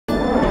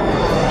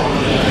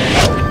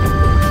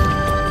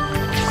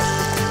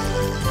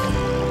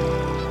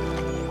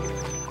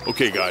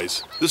Okay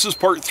guys, this is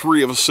part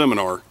 3 of a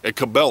seminar at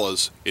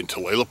Cabela's in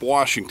Tulalip,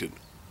 Washington.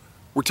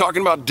 We're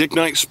talking about Dick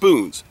Nite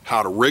Spoons,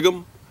 how to rig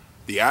them,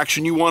 the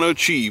action you want to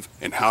achieve,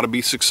 and how to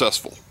be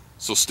successful.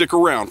 So stick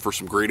around for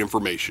some great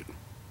information.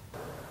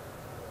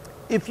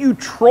 If you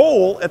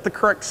troll at the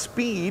correct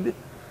speed,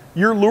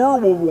 your lure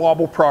will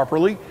wobble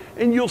properly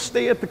and you'll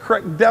stay at the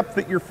correct depth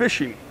that you're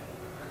fishing.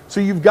 So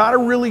you've got to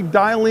really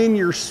dial in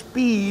your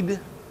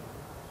speed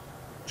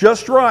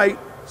just right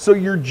so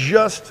you're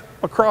just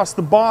across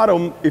the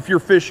bottom if you're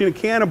fishing a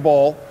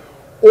cannonball,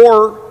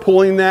 or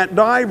pulling that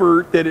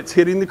diver that it's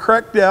hitting the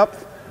correct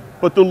depth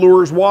but the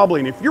lure is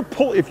wobbling. If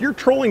you're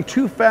trolling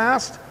too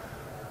fast,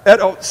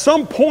 at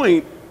some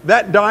point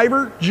that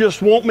diver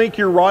just won't make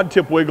your rod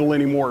tip wiggle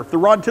anymore. If the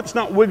rod tip's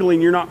not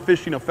wiggling, you're not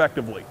fishing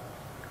effectively.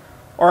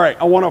 All right,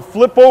 I want to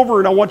flip over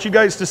and I want you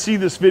guys to see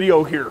this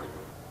video here.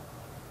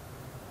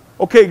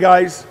 Okay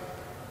guys,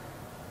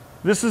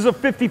 this is a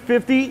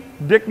 50-50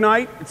 Dick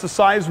Nite. It's a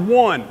size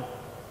 1.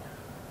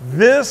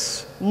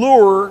 This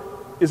lure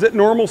is at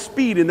normal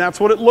speed and that's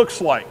what it looks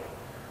like.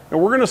 Now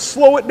we're going to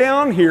slow it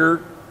down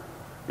here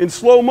in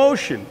slow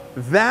motion.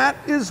 That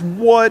is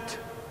what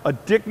a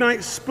Dick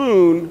Nite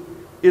spoon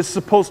is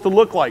supposed to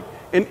look like.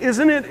 And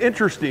isn't it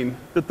interesting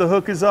that the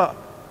hook is up?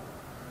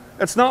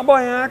 It's not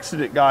by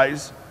accident,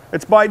 guys.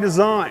 It's by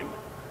design.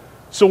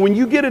 So when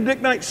you get a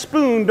Dick Nite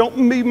spoon,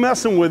 don't be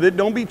messing with it.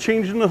 Don't be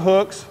changing the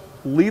hooks.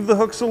 Leave the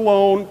hooks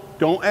alone.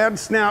 Don't add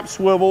snap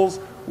swivels.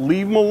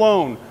 Leave them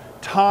alone.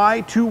 Tie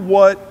to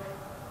what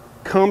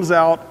comes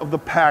out of the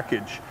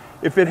package.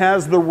 If it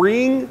has the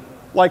ring,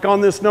 like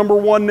on this number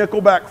 1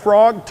 Nickelback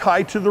frog,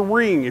 tie to the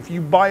ring. If you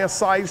buy a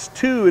size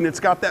 2 and it's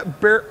got that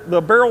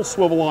the barrel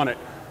swivel on it,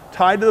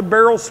 tie to the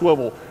barrel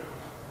swivel.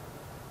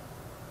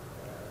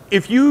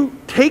 If you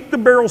take the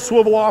barrel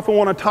swivel off and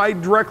want to tie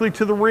directly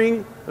to the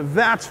ring,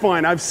 that's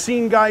fine. I've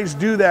seen guys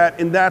do that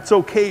and that's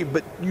okay,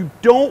 but you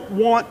don't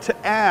want to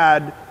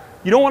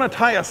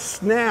tie a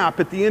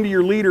snap at the end of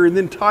your leader and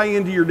then tie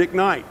into your Dick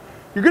Nite.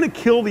 You're going to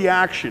kill the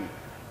action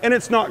and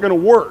it's not going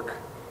to work,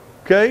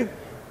 okay?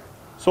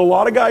 So a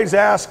lot of guys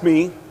ask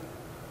me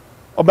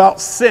about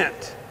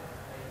scent,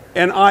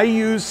 and I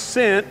use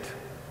scent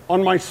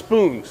on my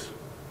spoons.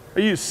 I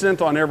use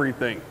scent on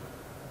everything.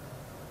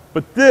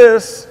 But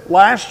this,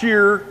 last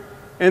year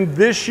and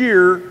this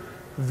year,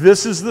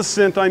 this is the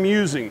scent I'm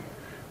using.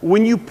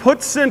 When you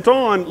put scent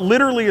on,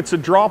 literally it's a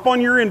drop on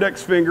your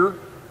index finger,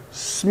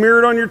 smear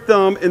it on your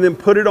thumb, and then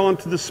put it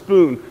onto the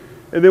spoon.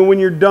 And then when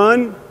you're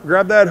done,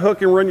 grab that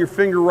hook and run your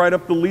finger right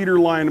up the leader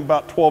line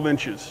about 12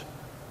 inches.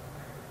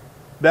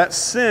 That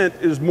scent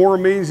is more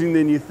amazing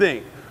than you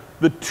think.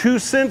 The 2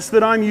 scents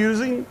that I'm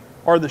using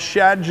are the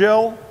shad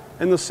gel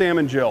and the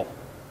salmon gel.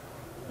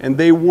 And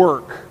they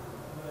work.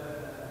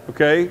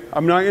 Okay?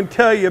 I'm not going to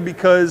tell you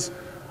because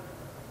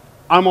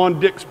I'm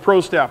on Dick's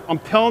pro staff. I'm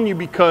telling you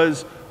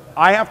because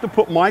I have to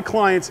put my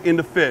clients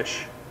into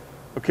fish.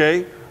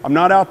 Okay? I'm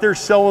not out there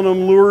selling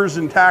them lures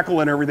and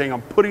tackle and everything.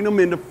 I'm putting them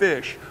into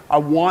fish. I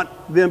want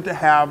them to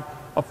have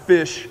a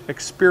fish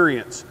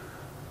experience.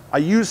 I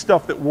use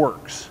stuff that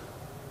works.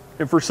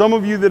 And for some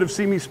of you that have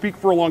seen me speak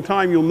for a long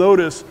time, you'll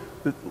notice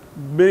that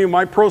many of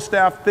my pro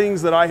staff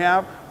things that I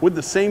have with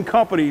the same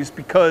companies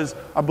because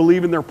I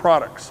believe in their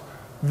products.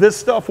 This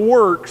stuff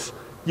works,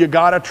 you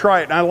gotta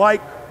try it. And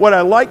what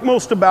I like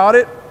most about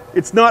it,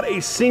 it's not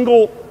a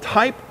single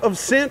type of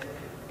scent,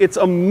 it's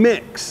a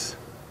mix.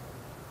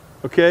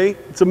 Okay,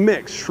 it's a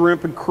mix,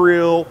 shrimp and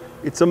krill,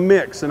 it's a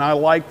mix, and I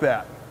like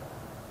that.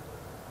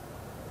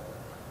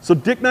 So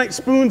Dick Nite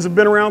spoons have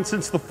been around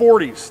since the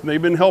 40s.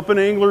 They've been helping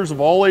anglers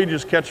of all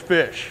ages catch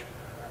fish.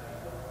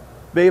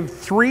 They have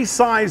 3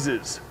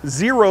 sizes.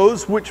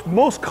 Zeros, which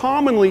most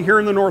commonly here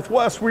in the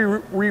Northwest, we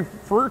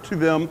refer to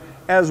them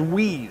as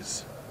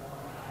wees.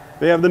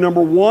 They have the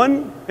number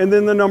 1 and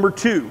then the number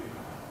 2.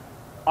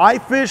 I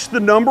fish the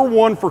number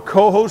 1 for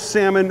coho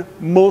salmon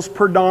most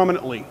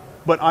predominantly,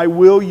 but I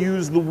will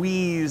use the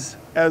wees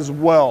as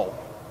well,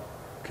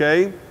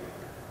 okay?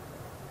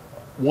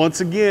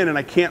 Once again, and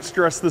I can't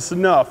stress this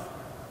enough,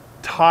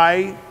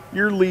 tie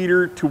your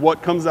leader to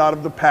what comes out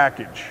of the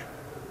package,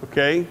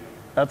 okay?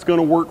 That's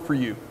gonna work for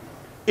you.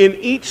 In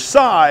each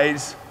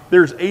size,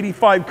 there's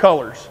 85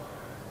 colors.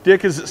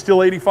 Dick, is it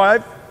still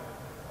 85?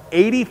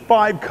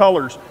 85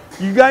 colors.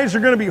 You guys are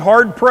gonna be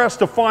hard pressed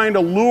to find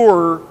a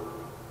lure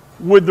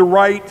with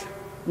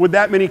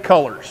that many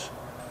colors,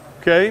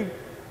 okay?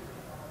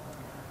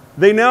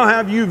 They now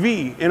have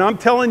UV, and I'm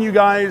telling you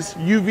guys,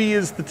 UV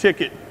is the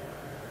ticket.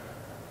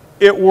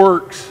 It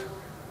works.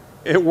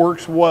 It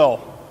works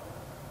well.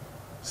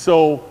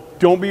 So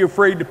don't be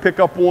afraid to pick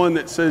up one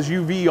that says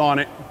UV on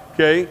it,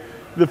 okay?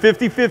 The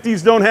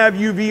 50-50s don't have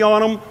UV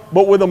on them,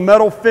 but with a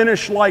metal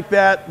finish like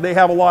that, they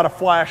have a lot of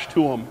flash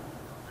to them.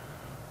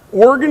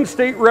 Oregon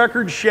State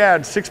record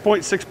shad,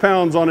 6.6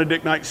 pounds on a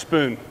Dick Nite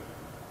spoon.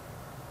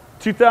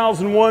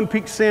 2001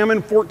 peak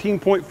salmon,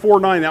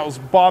 14.49. That was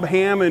Bob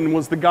Hammond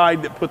was the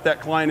guide that put that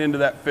client into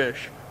that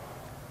fish.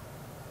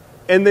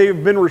 And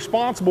they've been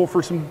responsible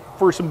for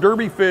some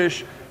derby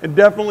fish and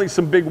definitely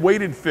some big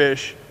weighted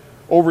fish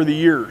over the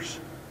years,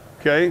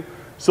 okay?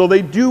 So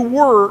they do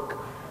work.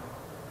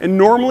 And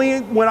normally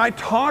when I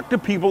talk to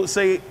people that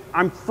say,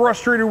 I'm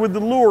frustrated with the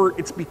lure,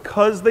 it's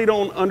because they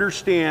don't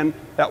understand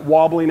that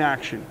wobbling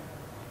action.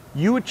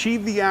 You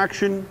achieve the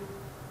action,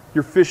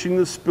 you're fishing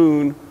the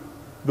spoon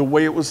the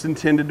way it was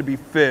intended to be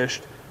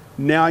fished.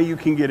 Now you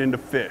can get into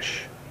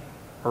fish,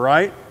 all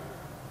right?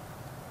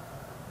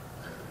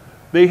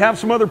 They have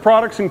some other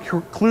products,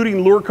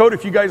 including Lure Coat.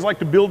 If you guys like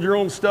to build your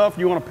own stuff,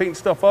 you want to paint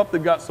stuff up,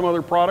 they've got some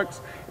other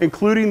products,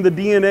 including the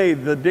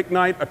DNA, the Dick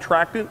Nite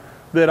Attractant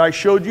that I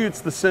showed you.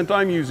 It's the scent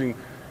I'm using.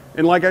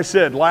 And like I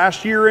said,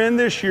 last year and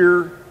this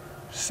year,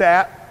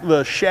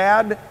 the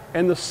shad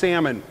and the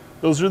salmon.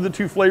 Those are the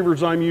two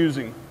flavors I'm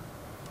using.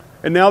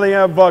 And now they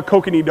have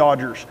kokanee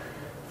dodgers.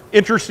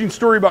 Interesting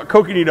story about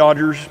kokanee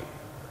dodgers.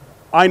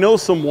 I know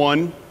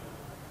someone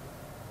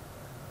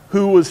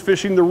who was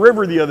fishing the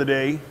river the other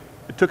day.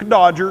 It took a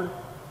dodger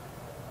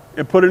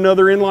and put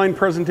another inline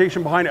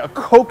presentation behind it, a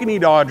kokanee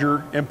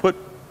dodger, and put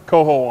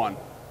Coho on.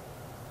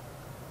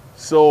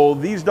 So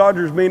these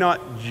dodgers may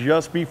not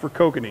just be for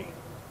kokanee.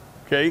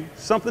 Okay,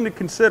 something to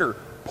consider.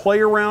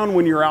 Play around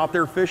when you're out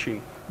there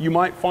fishing. You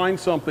might find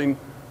something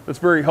that's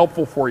very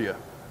helpful for you.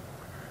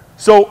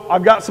 So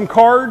I've got some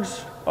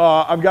cards.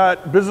 I've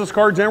got business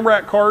cards and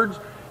rack cards.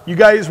 You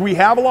guys, we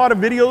have a lot of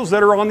videos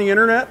that are on the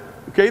internet.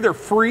 Okay, they're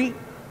free.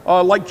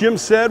 Like Jim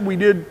said, we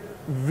did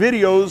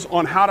videos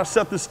on how to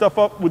set this stuff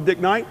up with Dick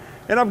Nite,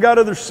 and I've got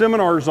other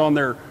seminars on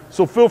there.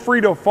 So feel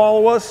free to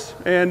follow us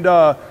and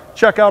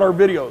check out our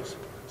videos.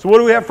 So what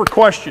do we have for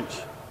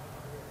questions?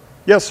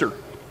 Yes, sir.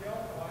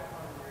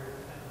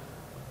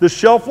 The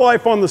shelf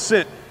life on the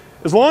scent.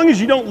 As long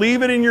as you don't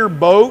leave it in your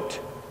boat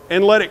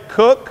and let it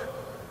cook,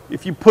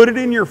 if you put it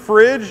in your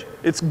fridge,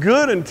 it's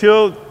good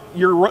until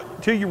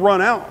you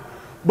run out.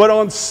 But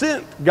on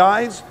scent,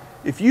 guys,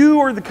 if you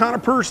are the kind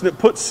of person that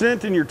puts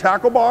scent in your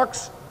tackle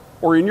box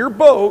or in your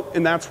boat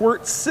and that's where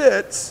it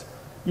sits,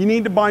 you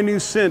need to buy new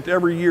scent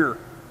every year,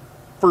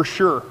 for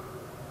sure,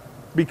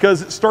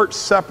 because it starts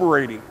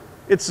separating.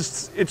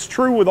 It's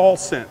true with all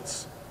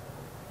scents.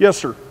 Yes,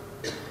 sir.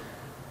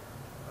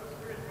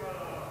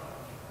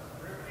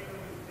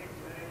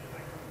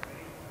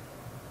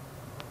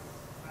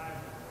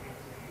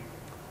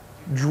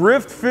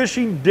 Drift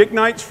fishing Dick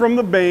Nites from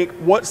the bank,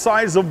 what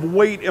size of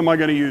weight am I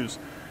going to use?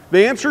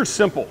 The answer is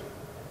simple.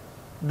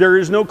 There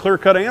is no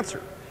clear-cut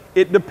answer.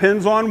 It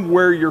depends on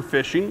where you're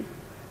fishing.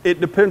 It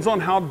depends on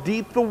how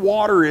deep the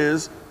water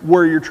is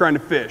where you're trying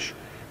to fish.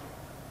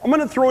 I'm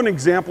going to throw an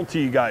example to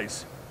you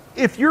guys.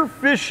 If you're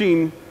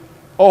fishing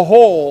a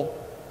hole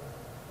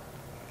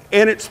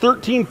and it's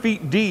 13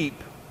 feet deep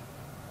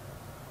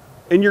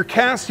and you're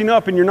casting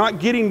up and you're not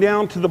getting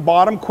down to the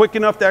bottom quick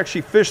enough to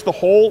actually fish the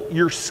hole,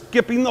 you're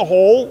skipping the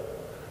hole,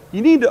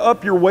 you need to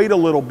up your weight a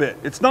little bit.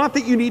 It's not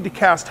that you need to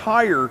cast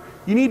higher,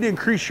 you need to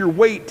increase your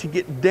weight to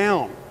get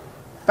down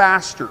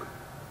faster.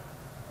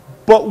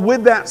 But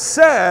with that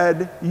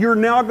said, you're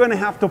now going to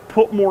have to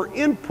put more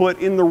input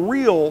in the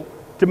reel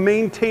to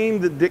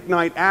maintain the Dick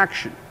Nite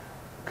action.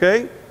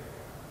 Okay?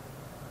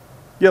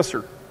 Yes,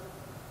 sir.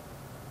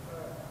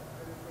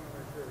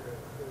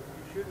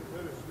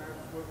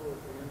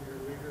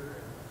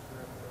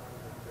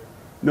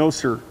 No,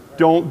 sir.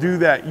 Don't do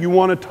that. You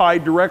want to tie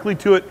directly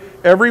to it.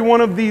 Every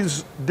one of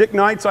these Dick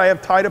Nites I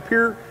have tied up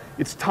here,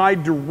 it's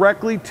tied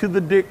directly to the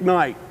Dick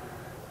Nite.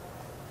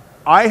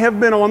 I have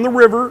been on the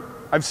river.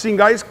 I've seen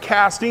guys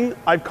casting.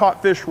 I've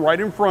caught fish right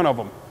in front of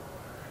them.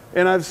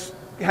 And I've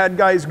had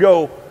guys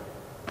go,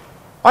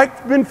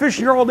 I've been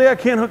fishing here all day. I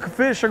can't hook a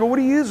fish. I go, what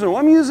are you using? Well,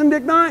 I'm using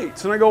Dick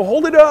Nites. And I go,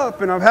 hold it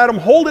up. And I've had them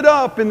hold it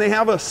up, and they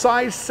have a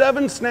size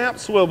 7 snap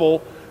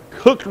swivel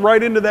hooked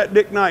right into that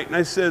Dick Nite. And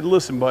I said,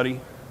 listen, buddy,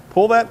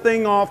 pull that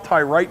thing off,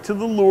 tie right to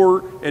the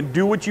lure, and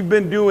do what you've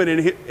been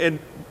doing, and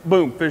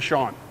boom, fish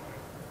on.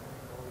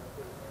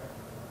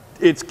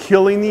 It's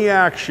killing the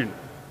action.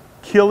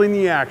 Killing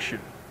the action.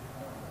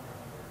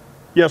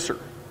 Yes, sir.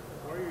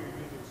 Why are you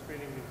using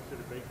spinning instead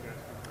of bait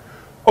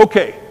casting?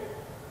 Okay.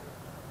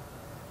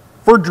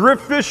 For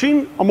drift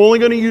fishing, I'm only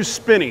going to use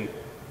spinning.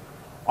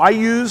 I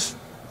use,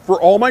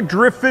 for all my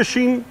drift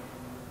fishing,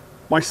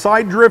 my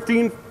side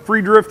drifting,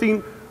 free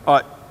drifting,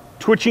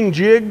 twitching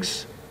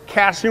jigs,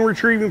 casting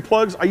retrieving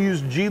plugs, I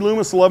use G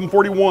Loomis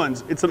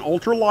 1141s. It's an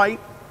ultralight,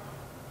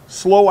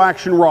 slow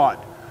action rod.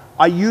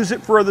 I use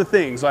it for other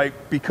things.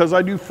 Because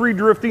I do free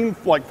drifting,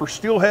 like for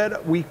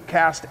steelhead, we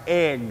cast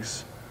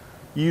eggs.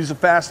 You use a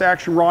fast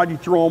action rod, you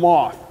throw them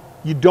off.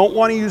 You don't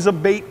want to use a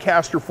bait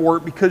caster for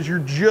it because you're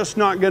just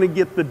not going to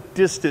get the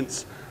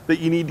distance that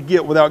you need to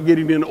get without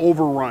getting an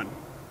overrun,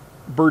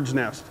 bird's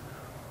nest.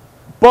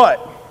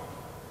 But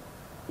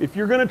if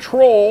you're going to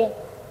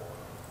troll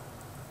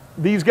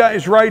these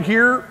guys right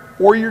here,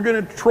 or you're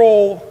going to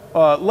troll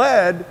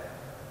lead,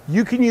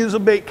 you can use a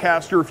bait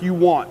caster if you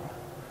want.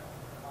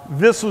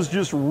 This was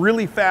just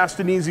really fast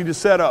and easy to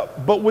set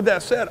up. But with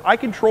that said, I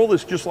control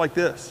this just like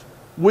this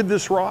with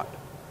this rod.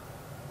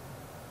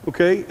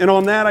 Okay, and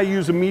on that I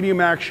use a medium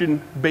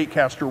action bait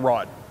caster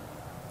rod.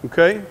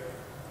 Okay?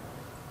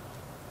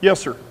 Yes,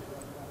 sir.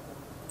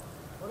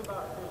 What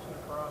about fishing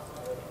across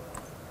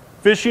the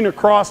Fishing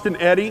across an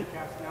eddy.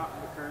 Cast out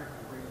in the current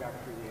and bring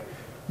back through the eddy.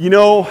 You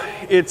know,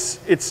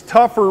 it's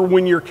tougher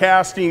when you're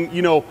casting,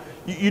 you know,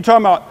 you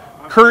talking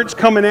about currents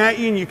coming at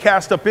you and you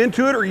cast up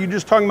into it, or are you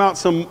just talking about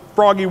some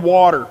froggy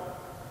water?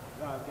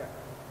 Okay.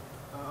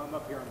 I'm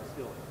up here on the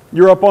stilly.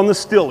 You're up on the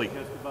stilly.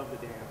 Just above the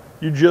dam.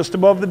 You're just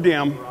above the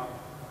dam. Rock.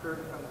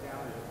 Current comes down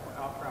and just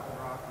outcropping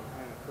rock and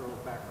kind of curls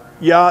back around.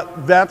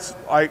 Yeah, that's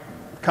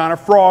kind of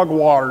frog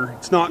water.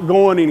 It's not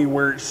going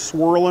anywhere. It's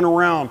swirling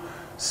around.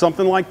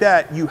 Something like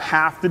that, you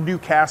have to do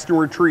cast and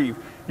retrieve.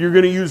 You're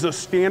going to use a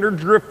standard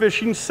drift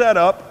fishing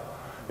setup,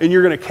 and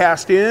you're going to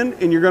cast in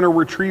and you're going to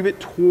retrieve it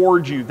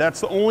towards you. That's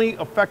the only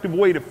effective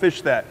way to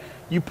fish that.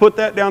 You put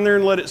that down there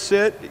and let it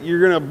sit, you're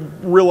going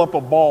to reel up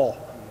a ball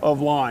of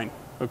line.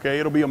 Okay,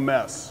 it'll be a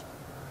mess.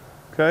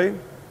 Okay?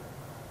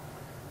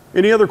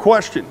 Any other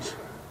questions?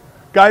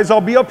 Guys, I'll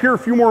be up here a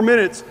few more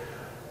minutes.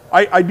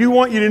 I do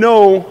want you to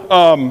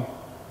know,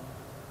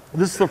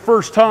 this is the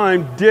first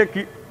time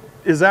Dick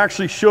has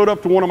actually showed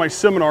up to one of my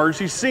seminars.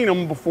 He's seen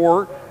them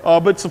before,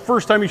 but it's the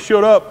first time he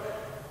showed up,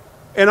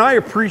 and I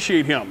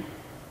appreciate him.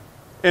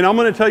 And I'm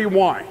going to tell you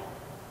why.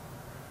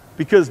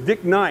 Because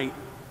Dick Nite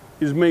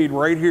is made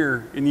right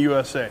here in the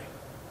USA.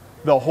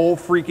 The whole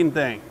freaking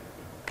thing.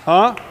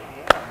 Huh?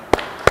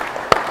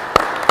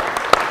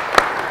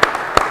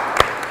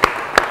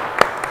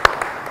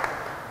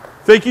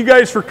 Thank you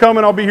guys for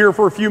coming. I'll be here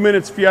for a few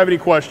minutes if you have any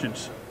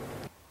questions.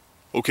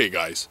 Okay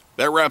guys,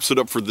 that wraps it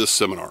up for this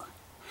seminar.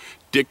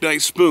 Dick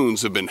Nite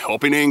Spoons have been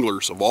helping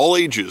anglers of all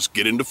ages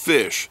get into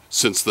fish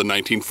since the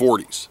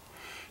 1940s.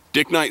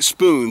 Dick Nite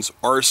Spoons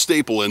are a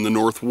staple in the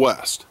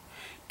Northwest.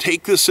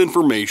 Take this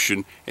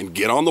information and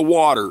get on the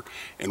water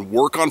and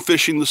work on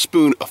fishing the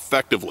spoon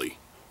effectively.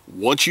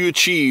 Once you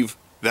achieve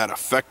that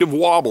effective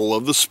wobble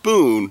of the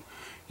spoon,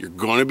 you're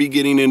going to be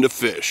getting into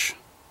fish.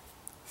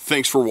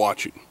 Thanks for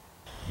watching.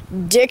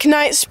 Dick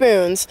Nite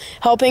Spoons,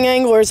 helping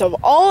anglers of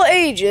all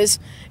ages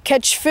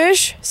catch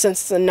fish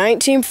since the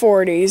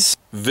 1940s.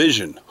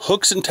 Vision,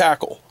 hooks and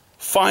tackle.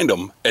 Find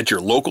them at your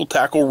local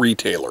tackle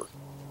retailer.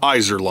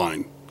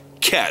 Izerline.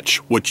 Catch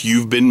what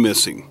you've been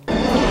missing.